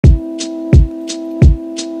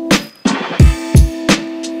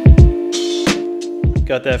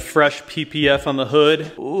Got that fresh PPF on the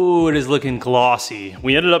hood. Ooh, it is looking glossy.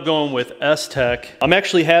 We ended up going with S-Tech. I'm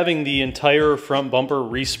actually having the entire front bumper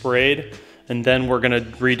resprayed, and then we're gonna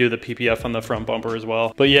redo the PPF on the front bumper as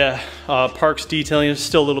well. But yeah, Parks Detailing, there's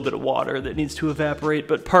still a little bit of water that needs to evaporate,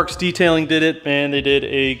 but Parks Detailing did it, man. They did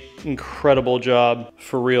a incredible job,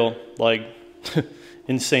 for real, like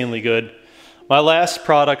insanely good. My last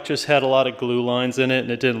product just had a lot of glue lines in it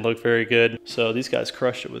and it didn't look very good. So these guys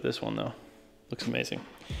crushed it with this one though. Looks amazing.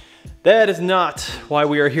 That is not why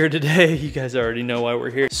we are here today. You guys already know why we're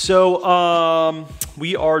here. So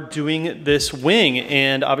we are doing this wing,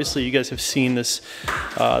 and obviously you guys have seen this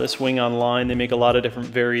this wing online. They make a lot of different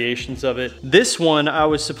variations of it. This one I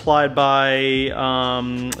was supplied by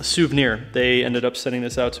Souvenir. They ended up sending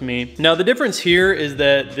this out to me. Now the difference here is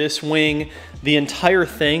that this wing, the entire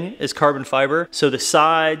thing is carbon fiber. So the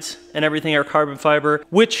sides and everything are carbon fiber,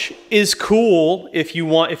 which is cool if you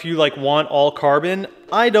want all carbon.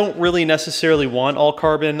 I don't really necessarily want all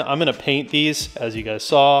carbon. I'm gonna paint these, as you guys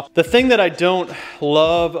saw. The thing that I don't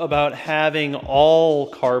love about having all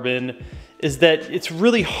carbon is that it's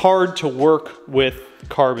really hard to work with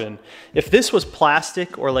carbon. If this was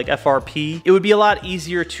plastic or like FRP, it would be a lot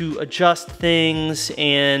easier to adjust things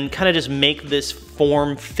and kind of just make this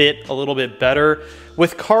form fit a little bit better.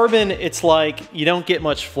 With carbon, it's like you don't get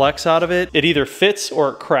much flex out of it. It either fits or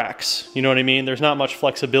it cracks. You know what I mean? There's not much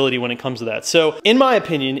flexibility when it comes to that. So in my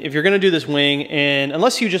opinion, if you're gonna do this wing, and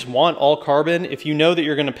unless you just want all carbon, if you know that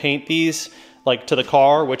you're gonna paint these like to the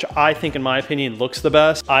car, which I think in my opinion looks the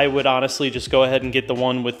best, I would honestly just go ahead and get the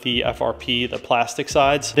one with the FRP, the plastic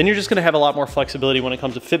sides. Then you're just gonna have a lot more flexibility when it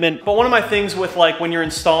comes to fitment. But one of my things with like when you're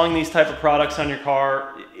installing these type of products on your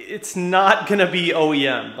car, it's not gonna be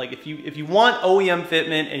OEM. Like if you want OEM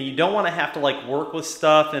fitment and you don't wanna have to like work with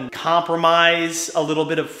stuff and compromise a little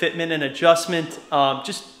bit of fitment and adjustment,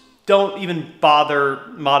 just don't even bother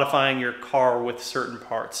modifying your car with certain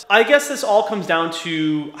parts. I guess this all comes down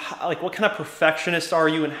to like what kind of perfectionist are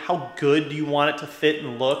you and how good do you want it to fit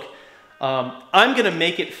and look. I'm gonna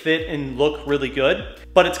make it fit and look really good,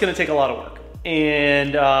 but it's gonna take a lot of work.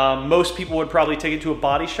 And most people would probably take it to a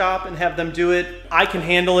body shop and have them do it. I can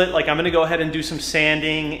handle it. Like I'm gonna go ahead and do some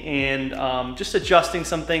sanding and just adjusting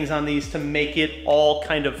some things on these to make it all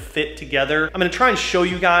kind of fit together. I'm gonna try and show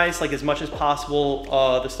you guys like as much as possible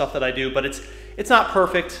the stuff that I do, but it's not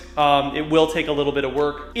perfect. It will take a little bit of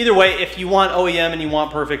work. Either way, if you want OEM and you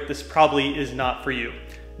want perfect, this probably is not for you.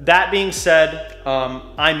 That being said,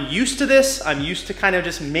 I'm used to this. I'm used to kind of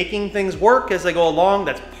just making things work as I go along.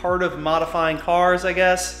 That's part of modifying cars, I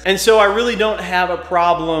guess. And so I really don't have a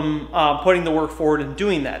problem putting the work forward and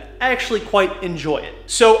doing that. I actually quite enjoy it.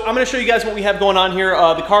 So I'm gonna show you guys what we have going on here.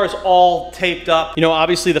 The car is all taped up. You know,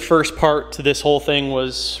 obviously the first part to this whole thing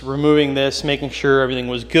was removing this, making sure everything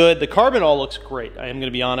was good. The carbon all looks great. I am gonna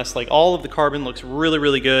be honest, like all of the carbon looks really,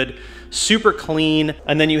 really good. Super clean.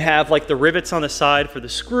 And then you have like the rivets on the side for the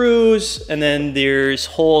screws, and then there's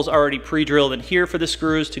holes already pre-drilled in here for the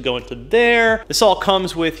screws to go into there. This all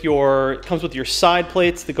comes with your side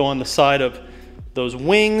plates that go on the side of those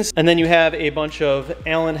wings, and then you have a bunch of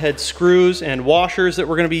Allen head screws and washers that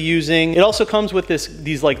we're going to be using. It also comes with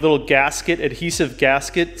these like little adhesive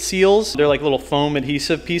gasket seals. They're like little foam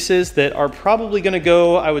adhesive pieces that are probably going to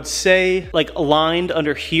go, I would say, like aligned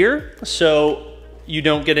under here, so you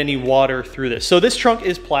don't get any water through this. So this trunk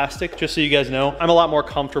is plastic, just so you guys know. I'm a lot more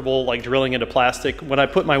comfortable like drilling into plastic. When I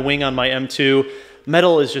put my wing on my M2,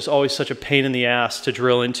 metal is just always such a pain in the ass to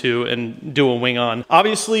drill into and do a wing on.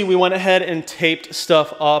 Obviously, we went ahead and taped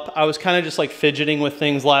stuff up. I was kind of just like fidgeting with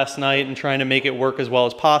things last night and trying to make it work as well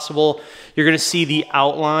as possible. You're gonna see the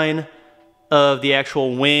outline of the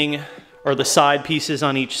actual wing or the side pieces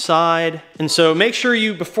on each side. And so make sure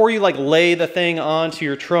you, before you like lay the thing onto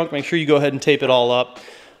your trunk, make sure you go ahead and tape it all up.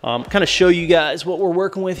 Kind of show you guys what we're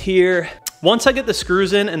working with here. Once I get the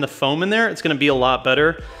screws in and the foam in there, it's gonna be a lot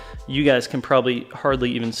better. You guys can probably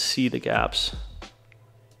hardly even see the gaps.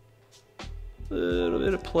 A little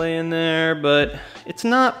bit of play in there, but it's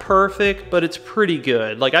not perfect, but it's pretty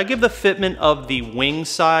good. Like I give the fitment of the wing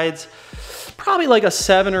sides probably like a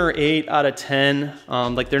 7 or 8 out of 10.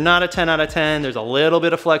 Like they're not a 10 out of 10. There's a little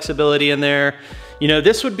bit of flexibility in there. You know,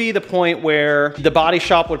 this would be the point where the body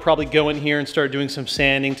shop would probably go in here and start doing some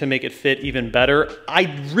sanding to make it fit even better.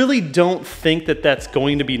 I really don't think that that's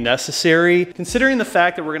going to be necessary. Considering the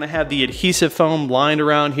fact that we're gonna have the adhesive foam lined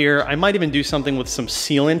around here, I might even do something with some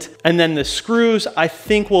sealant. And then the screws, I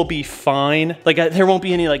think will be fine. Like there won't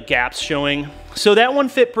be any like gaps showing. So that one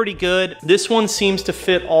fit pretty good. This one seems to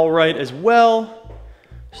fit all right as well.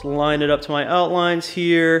 Just line it up to my outlines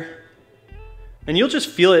here. And you'll just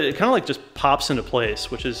feel it, it kind of like just pops into place,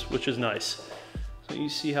 which is nice. So So you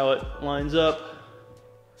see how it lines up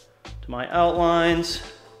to my outlines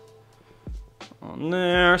on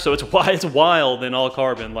there. So it's wild in all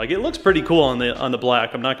carbon. Like, it looks pretty cool on the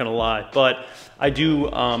black, I'm not gonna lie, but I do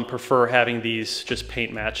prefer having these just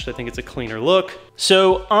paint matched. I think it's a cleaner look.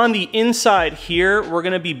 So on the inside here, we're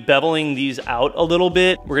gonna be beveling these out a little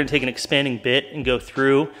bit. We're gonna take an expanding bit and go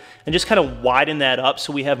through and just kind of widen that up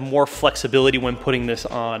so we have more flexibility when putting this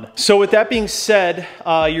on. So with that being said,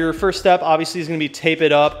 your first step obviously is gonna be tape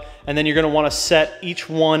it up, and then you're gonna wanna set each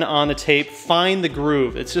one on the tape, find the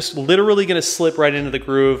groove. It's just literally gonna slip right into the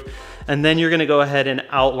groove, and then you're gonna go ahead and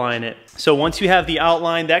outline it. So once you have the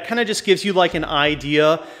outline, that kind of just gives you like an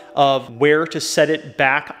idea of where to set it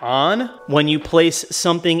back on. When you place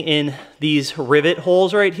something in these rivet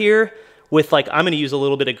holes right here with, like, I'm gonna use a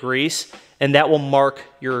little bit of grease, and that will mark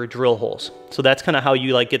your drill holes. So that's kind of how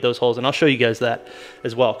you like get those holes, and I'll show you guys that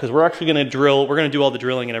as well, because we're actually gonna drill, we're gonna do all the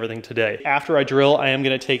drilling and everything today. After I drill, I am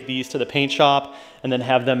gonna take these to the paint shop and then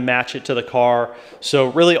have them match it to the car. So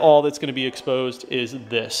really all that's gonna be exposed is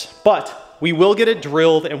this. But we will get it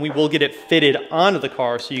drilled and we will get it fitted onto the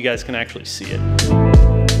car so you guys can actually see it.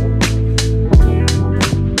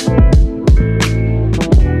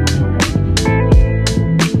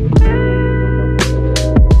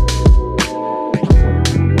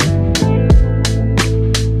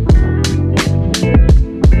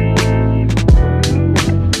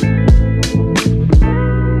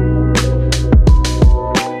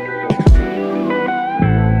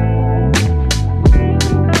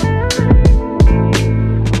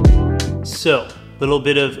 So, a little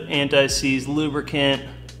bit of anti-seize lubricant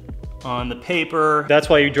on the paper. That's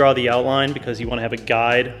why you draw the outline, because you want to have a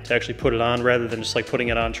guide to actually put it on rather than just like putting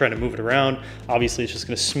it on, trying to move it around. Obviously, it's just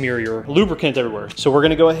going to smear your lubricant everywhere. So we're going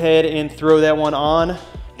to go ahead and throw that one on,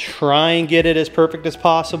 try and get it as perfect as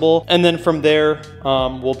possible. And then from there,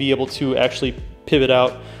 we'll be able to actually pivot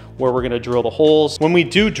out where we're going to drill the holes. When we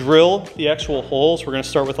do drill the actual holes, we're going to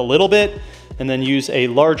start with a little bit and then use a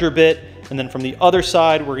larger bit. And then from the other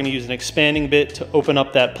side, we're gonna use an expanding bit to open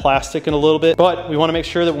up that plastic in a little bit. But we wanna make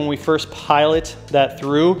sure that when we first pilot that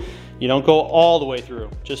through, you don't go all the way through.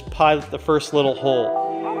 Just pilot the first little hole.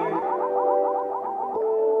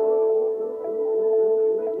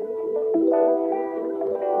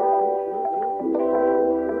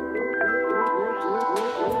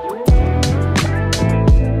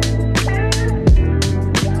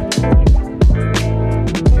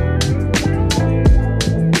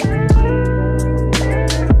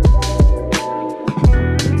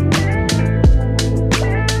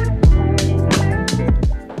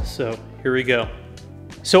 So here we go.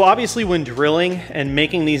 So obviously when drilling and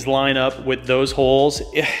making these line up with those holes,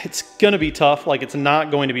 it's gonna be tough, like it's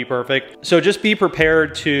not going to be perfect. So just be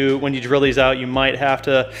prepared to, when you drill these out, you might have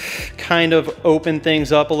to kind of open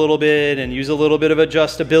things up a little bit and use a little bit of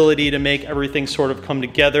adjustability to make everything sort of come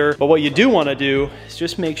together. But what you do wanna do is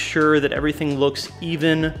just make sure that everything looks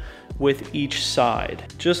even with each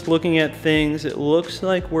side. Just looking at things, it looks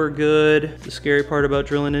like we're good. The scary part about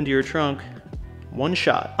drilling into your trunk, one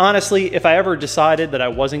shot. Honestly, if I ever decided that I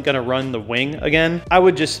wasn't gonna run the wing again, I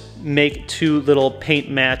would just make two little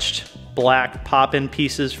paint matched black pop-in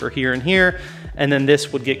pieces for here and here, and then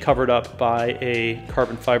this would get covered up by a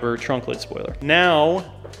carbon fiber trunk lid spoiler. Now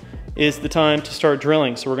is the time to start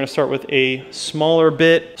drilling. So we're gonna start with a smaller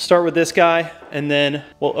bit, start with this guy, and then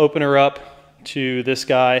we'll open her up to this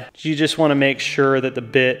guy. You just wanna make sure that the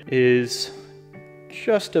bit is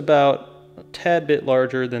just about a tad bit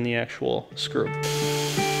larger than the actual screw.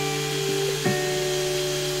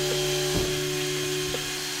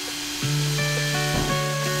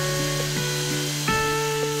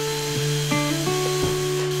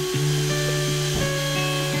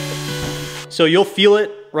 So you'll feel it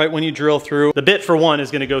right when you drill through. The bit, for one,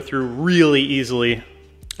 is gonna go through really easily,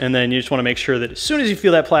 and then you just wanna make sure that as soon as you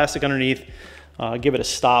feel that plastic underneath, give it a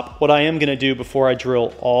stop. What I am gonna do before I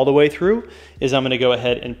drill all the way through is I'm gonna go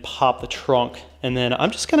ahead and pop the trunk, and then I'm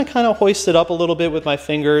just gonna kind of hoist it up a little bit with my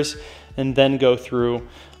fingers and then go through,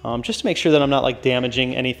 just to make sure that I'm not like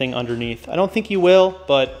damaging anything underneath. I don't think you will,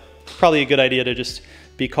 but probably a good idea to just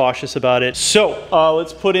be cautious about it. So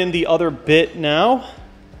let's put in the other bit now,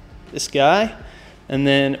 this guy, and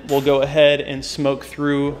then we'll go ahead and smoke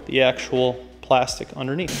through the actual plastic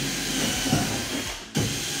underneath.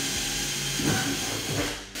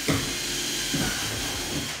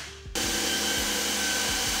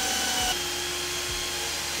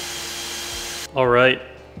 All right,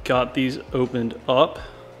 got these opened up.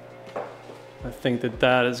 I think that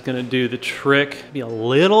that is gonna do the trick. Be a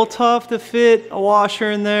little tough to fit a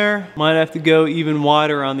washer in there. Might have to go even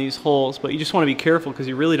wider on these holes, but you just wanna be careful because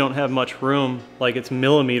you really don't have much room. Like it's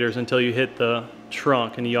millimeters until you hit the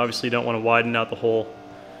trunk, and you obviously don't wanna widen out the hole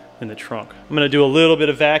in the trunk. I'm gonna do a little bit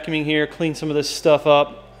of vacuuming here, clean some of this stuff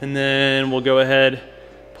up, and then we'll go ahead,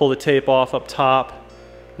 pull the tape off up top,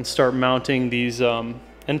 and start mounting these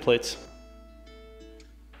end plates.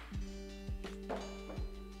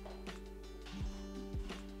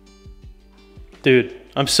 Dude,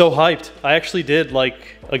 I'm so hyped. I actually did like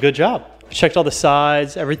a good job. I checked all the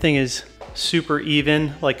sides, everything is super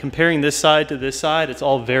even. Like comparing this side to this side, it's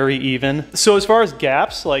all very even. So as far as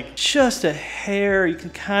gaps, like just a hair, you can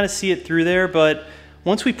kind of see it through there, but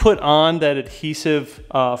once we put on that adhesive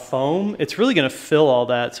foam, it's really gonna fill all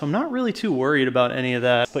that. So I'm not really too worried about any of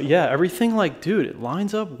that. But yeah, everything like, dude, it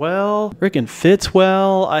lines up well, freaking fits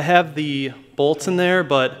well. I have the bolts in there,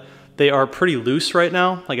 but they are pretty loose right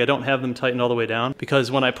now. Like I don't have them tightened all the way down because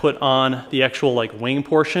when I put on the actual like wing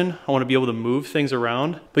portion, I want to be able to move things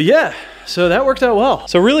around. But yeah, so that worked out well.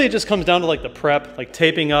 So really it just comes down to like the prep, like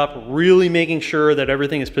taping up, really making sure that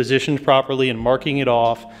everything is positioned properly and marking it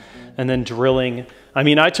off, and then drilling. I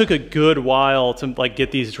mean, I took a good while to like get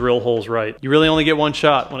these drill holes right. You really only get one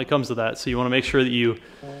shot when it comes to that. So you want to make sure that you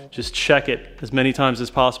just check it as many times as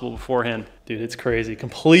possible beforehand. Dude, it's crazy.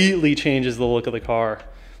 Completely changes the look of the car.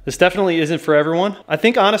 This definitely isn't for everyone. I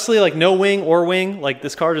think honestly, like no wing or wing, like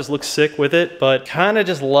this car just looks sick with it, but kind of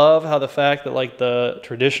just love how the fact that like the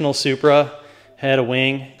traditional Supra had a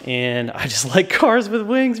wing, and I just like cars with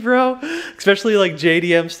wings, bro. Especially like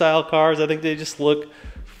JDM style cars. I think they just look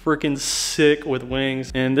freaking sick with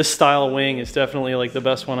wings. And this style of wing is definitely like the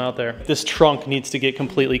best one out there. This trunk needs to get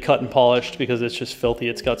completely cut and polished because it's just filthy.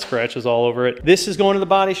 It's got scratches all over it. This is going to the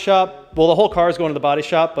body shop. Well, the whole car is going to the body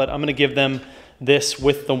shop, but I'm gonna give them this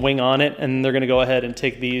with the wing on it, and they're gonna go ahead and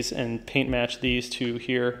take these and paint match these to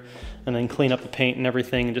here, and then clean up the paint and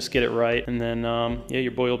everything and just get it right. And then, yeah,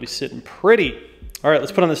 your boy will be sitting pretty. All right,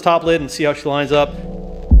 let's put on this top lid and see how she lines up.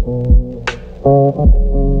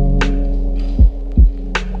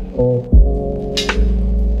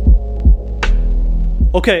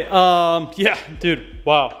 Okay, yeah, dude,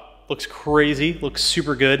 wow. Looks crazy, looks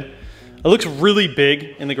super good. It looks really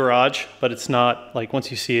big in the garage, but it's not, like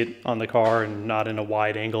once you see it on the car and not in a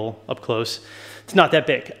wide angle up close, it's not that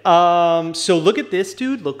big. So look at this,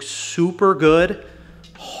 dude, looks super good.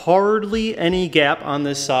 Hardly any gap on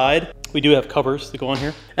this side. We do have covers that go on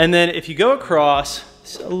here. And then if you go across,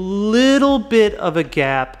 it's a little bit of a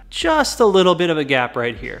gap, just a little bit of a gap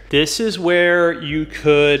right here. This is where you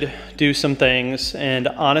could do some things, and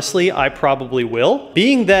honestly, I probably will.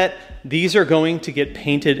 Being that these are going to get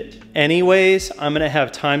painted anyways, I'm gonna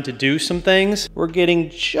have time to do some things. We're getting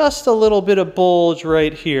just a little bit of bulge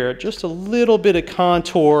right here, just a little bit of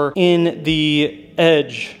contour in the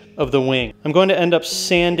edge of the wing. I'm going to end up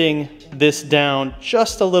sanding this down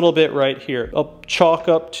just a little bit right here. I'll chalk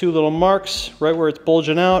up 2 little marks right where it's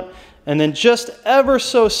bulging out, and then just ever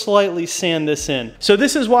so slightly sand this in. So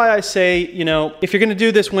this is why I say, you know, if you're gonna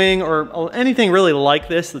do this wing or anything really like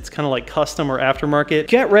this that's kind of like custom or aftermarket,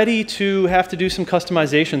 get ready to have to do some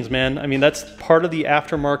customizations, man. I mean, that's part of the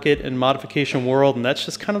aftermarket and modification world, and that's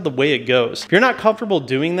just kind of the way it goes. If you're not comfortable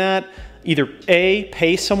doing that, either A,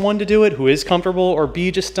 pay someone to do it who is comfortable, or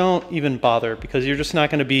B, just don't even bother, because you're just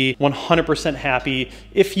not gonna be 100% happy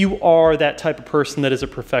if you are that type of person that is a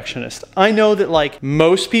perfectionist. I know that like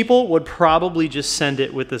most people would probably just send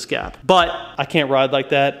it with this gap, but I can't ride like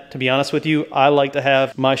that. To be honest with you, I like to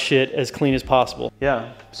have my shit as clean as possible.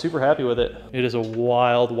 Yeah, super happy with it. It is a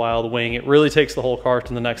wild, wild wing. It really takes the whole car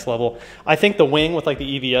to the next level. I think the wing with like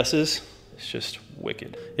the EVS's, it's just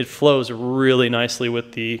wicked. It flows really nicely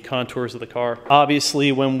with the contours of the car.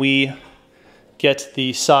 Obviously, when we get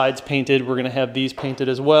the sides painted, we're gonna have these painted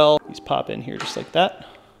as well. These pop in here just like that.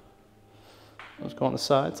 Those go on the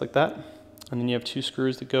sides like that. And then you have 2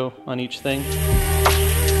 screws that go on each thing.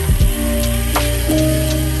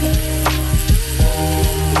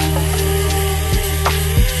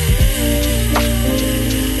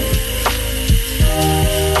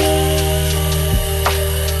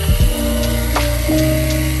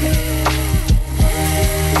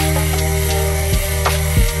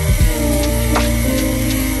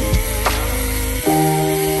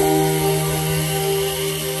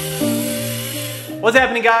 What's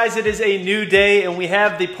happening, guys? It is a new day and we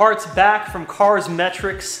have the parts back from Cars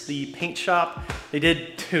Metrics, the paint shop. They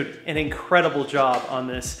did, dude, an incredible job on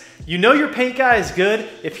this. You know your paint guy is good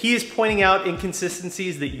if he is pointing out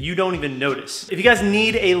inconsistencies that you don't even notice. If you guys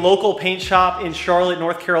need a local paint shop in Charlotte,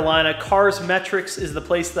 North Carolina, Cars Metrics is the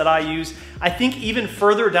place that I use. I think even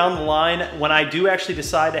further down the line, when I do actually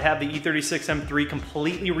decide to have the E36 M3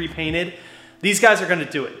 completely repainted, these guys are gonna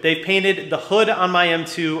do it. They've painted the hood on my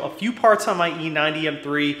M2, a few parts on my E90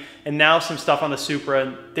 M3, and now some stuff on the Supra.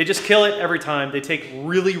 And they just kill it every time. They take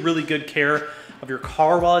really, really good care of your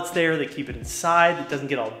car while it's there. They keep it inside. It doesn't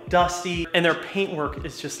get all dusty. And their paint work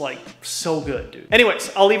is just like so good, dude.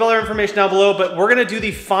 Anyways, I'll leave all their information down below, but we're gonna do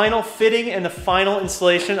the final fitting and the final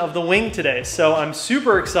installation of the wing today. So I'm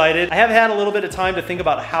super excited. I have had a little bit of time to think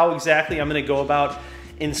about how exactly I'm gonna go about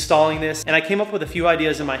installing this, and I came up with a few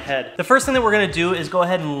ideas in my head. The first thing that we're gonna do is go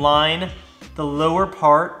ahead and line the lower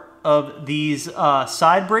part of these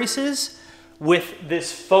side braces with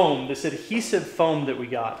this foam, this adhesive foam that we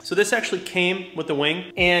got. So this actually came with the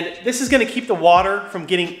wing, and this is gonna keep the water from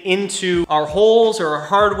getting into our holes or our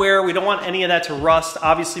hardware. We don't want any of that to rust.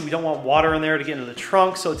 Obviously, we don't want water in there to get into the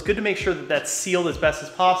trunk, so it's good to make sure that that's sealed as best as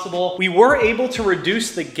possible. We were able to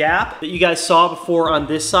reduce the gap that you guys saw before on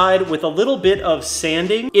this side with a little bit of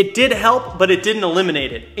sanding. It did help, but it didn't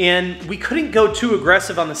eliminate it. And we couldn't go too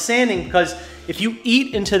aggressive on the sanding because if you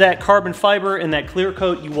eat into that carbon fiber and that clear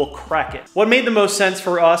coat, you will crack it. What made the most sense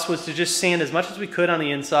for us was to just sand as much as we could on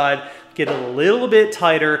the inside, get it a little bit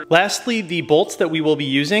tighter. Lastly, the bolts that we will be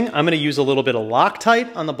using, I'm gonna use a little bit of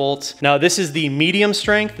Loctite on the bolts. Now this is the medium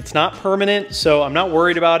strength, it's not permanent, so I'm not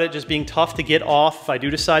worried about it just being tough to get off if I do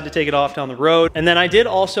decide to take it off down the road. And then I did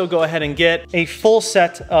also go ahead and get a full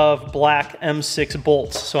set of black M6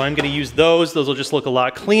 bolts. So I'm gonna use those will just look a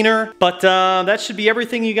lot cleaner. But that should be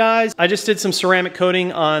everything, you guys. I just did some ceramic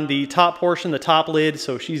coating on the top portion, the top lid,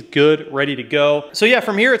 so she's good, ready to go. So yeah,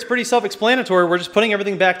 from here it's pretty self-explanatory. We're just putting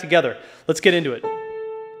everything back together. Let's get into it.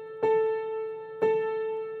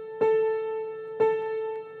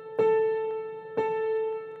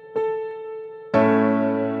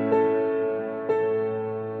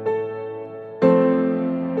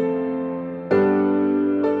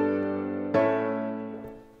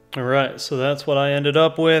 All right, so that's what I ended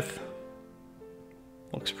up with.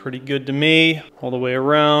 Looks pretty good to me, all the way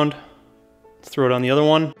around. Let's throw it on the other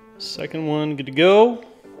one. Second one, good to go.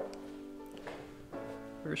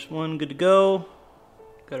 First one, good to go.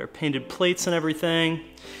 Got our painted plates and everything.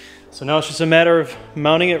 So now it's just a matter of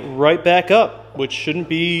mounting it right back up, which shouldn't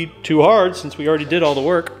be too hard since we already did all the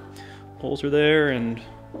work. Holes are there and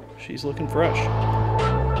she's looking fresh.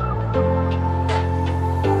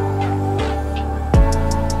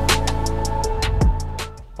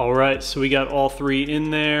 All right, so we got all three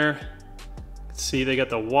in there. See, they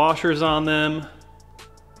got the washers on them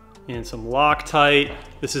and some Loctite.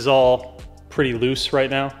 This is all pretty loose right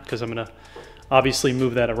now because I'm gonna obviously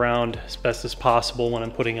move that around as best as possible when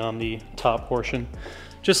I'm putting on the top portion,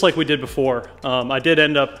 just like we did before. I did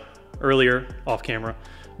end up earlier off camera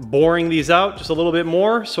boring these out just a little bit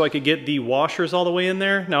more so I could get the washers all the way in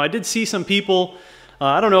there. Now I did see some people,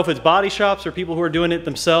 I don't know if it's body shops or people who are doing it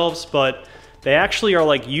themselves, but they actually are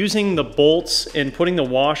like using the bolts and putting the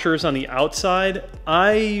washers on the outside.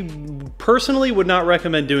 I personally would not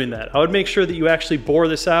recommend doing that. I would make sure that you actually bore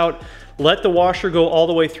this out, let the washer go all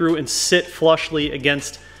the way through and sit flushly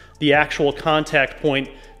against the actual contact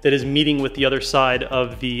point that is meeting with the other side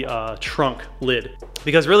of the trunk lid.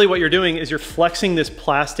 Because really what you're doing is you're flexing this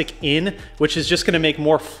plastic in, which is just gonna make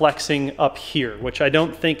more flexing up here, which I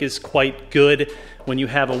don't think is quite good when you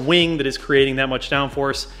have a wing that is creating that much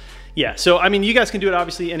downforce. Yeah, so I mean, you guys can do it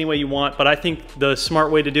obviously any way you want, but I think the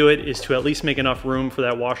smart way to do it is to at least make enough room for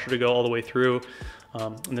that washer to go all the way through,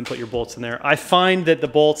 and then put your bolts in there. I find that the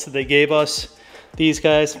bolts that they gave us, these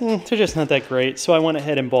guys, they're just not that great. So I went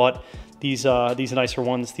ahead and bought these nicer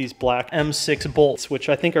ones, these black M6 bolts, which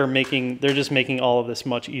I think are they're just making all of this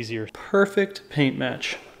much easier. Perfect paint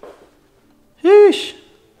match. Sheesh.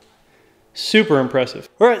 Super impressive.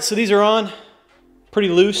 All right, so these are on, pretty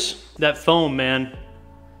loose. That foam, man.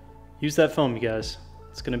 Use that foam, you guys.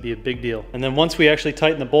 It's gonna be a big deal. And then once we actually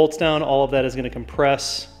tighten the bolts down, all of that is gonna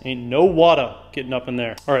compress. Ain't no water getting up in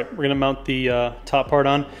there. All right, we're gonna mount the top part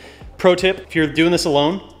on. Pro tip, if you're doing this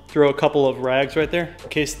alone, throw a couple of rags right there in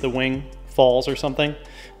case the wing falls or something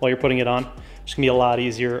while you're putting it on. It's gonna be a lot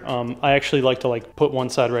easier. I actually like to put one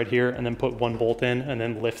side right here and then put one bolt in and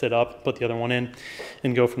then lift it up, put the other one in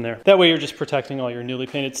and go from there. That way you're just protecting all your newly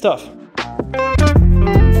painted stuff.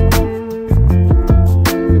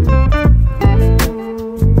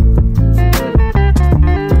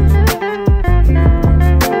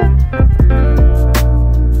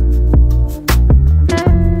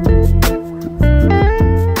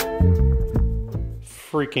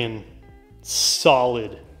 Freaking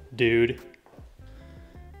solid. dude.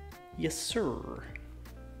 Yes, sir.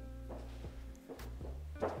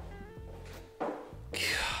 God,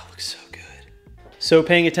 looks so good. So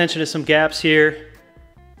paying attention to some gaps here.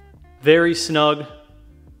 Very snug.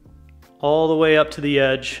 All the way up to the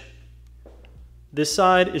edge. This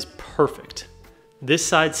side is perfect. This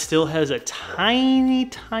side still has a tiny,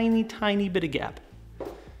 tiny, tiny bit of gap.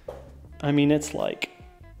 I mean, it's like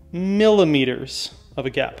millimeters of a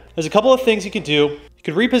gap. There's a couple of things you could do. You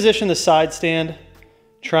could reposition the side stand,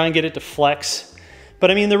 try and get it to flex.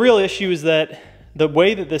 But I mean, the real issue is that the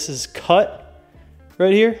way that this is cut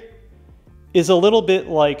right here is a little bit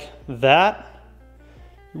like that.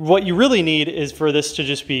 What you really need is for this to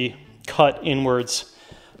just be cut inwards.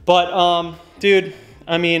 But dude,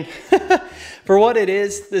 I mean, for what it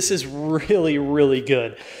is, this is really, really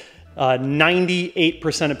good.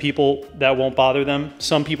 98% of people, that won't bother them.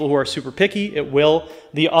 Some people who are super picky, it will.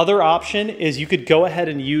 The other option is you could go ahead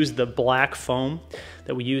and use the black foam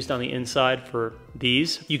that we used on the inside for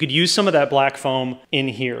these. You could use some of that black foam in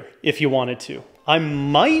here if you wanted to. I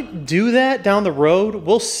might do that down the road.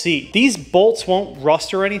 We'll see. These bolts won't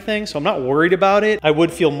rust or anything, so I'm not worried about it. I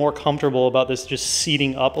would feel more comfortable about this just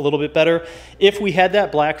seating up a little bit better. If we had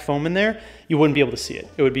that black foam in there, you wouldn't be able to see it.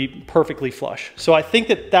 It would be perfectly flush. So I think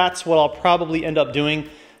that that's what I'll probably end up doing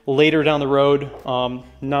later down the road.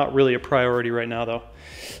 Not really a priority right now though.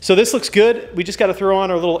 So this looks good. We just got to throw on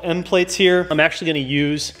our little M plates here. I'm actually going to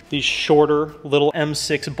use these shorter little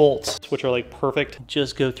M6 bolts, which are like perfect.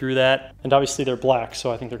 Just go through that. And obviously they're black,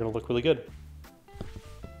 so I think they're going to look really good.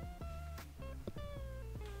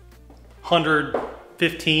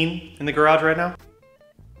 115 in the garage right now.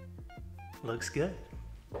 Looks good.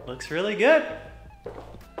 Looks really good.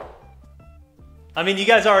 I mean, you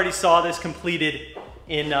guys already saw this completed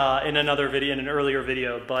in another video, in an earlier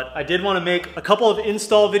video, but I did want to make a couple of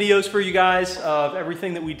install videos for you guys of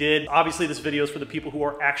everything that we did. Obviously this video is for the people who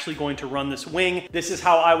are actually going to run this wing. This is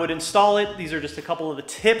how I would install it. These are just a couple of the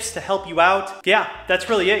tips to help you out. Yeah, that's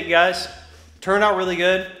really it, you guys. Turned out really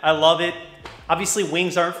good. I love it. Obviously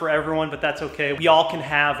wings aren't for everyone, but that's okay. We all can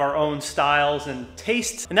have our own styles and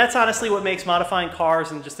tastes, and that's honestly what makes modifying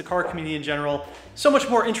cars and just the car community in general so much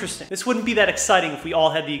more interesting. This wouldn't be that exciting if we all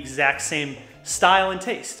had the exact same style and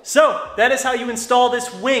taste. So that is how you install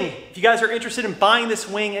this wing. If you guys are interested in buying this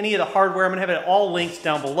wing, any of the hardware, I'm gonna have it all linked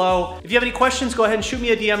down below. If you have any questions, go ahead and shoot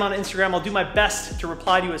me a DM on Instagram. I'll do my best to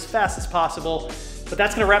reply to you as fast as possible. But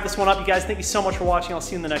that's gonna wrap this one up, you guys. Thank you so much for watching. I'll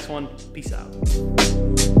see you in the next one. Peace out.